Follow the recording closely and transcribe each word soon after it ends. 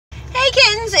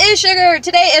Hey, sugar.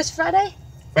 Today is Friday.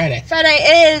 Friday.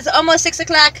 It is almost 6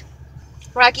 o'clock.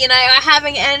 Rocky and I are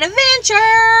having an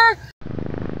adventure.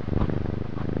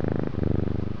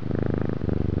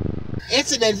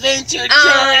 It's an adventure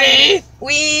journey.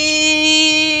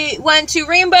 We went to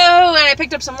Rainbow and I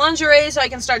picked up some lingerie so I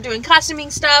can start doing costuming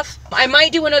stuff. I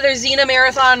might do another Xena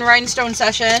Marathon Rhinestone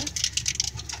session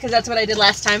because that's what I did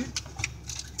last time.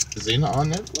 Is Xena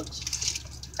on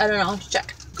Netflix? I don't know. I'll have to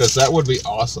check. Because that would be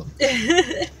awesome.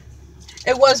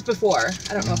 It was before.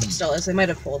 I don't know if it still is. They might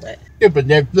have pulled it. Yeah, but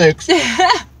Netflix.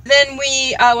 Then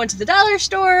we went to the dollar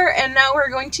store, and now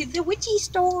we're going to the witchy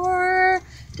store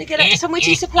to get up some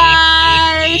witchy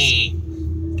supplies.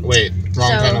 Wait,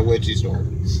 wrong kind of witchy store.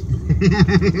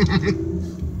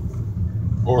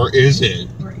 Or is it?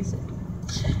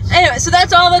 Anyway, so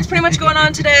that's all that's pretty much going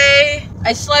on today.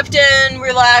 I slept in,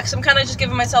 relaxed. I'm kind of just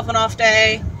giving myself an off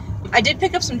day. I did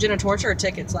pick up some Genitorturer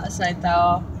tickets last night,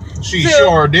 though. She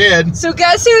sure did. So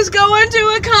guess who's going to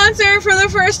a concert for the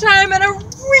first time in a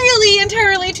really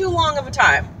entirely too long of a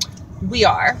time? We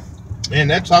are. Man,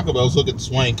 that Taco Bell's looking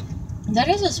swank. That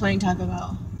is a swank Taco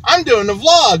Bell. I'm doing a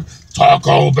vlog.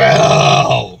 Taco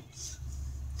Bell.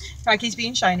 Rocky's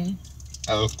being shiny.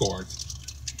 Of course.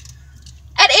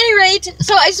 At any rate,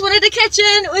 so I just wanted to catch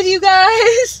in with you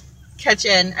guys.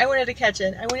 I wanted to catch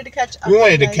up. We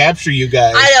wanted to capture you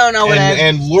guys. I don't know what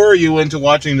and lure you into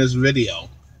watching this video.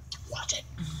 Watch it.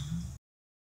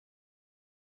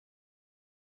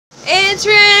 It's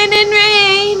raining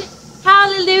rain,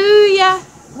 hallelujah,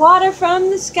 water from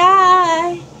the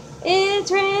sky. It's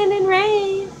raining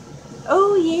rain,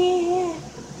 oh yeah.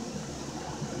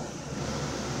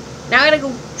 Now I gotta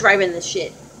go driving this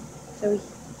shit. So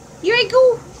here I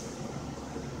go,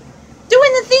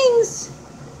 doing the things.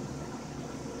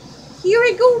 Here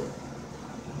I go.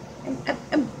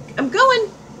 I'm going.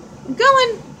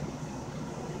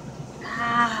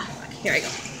 Fuck, here I go.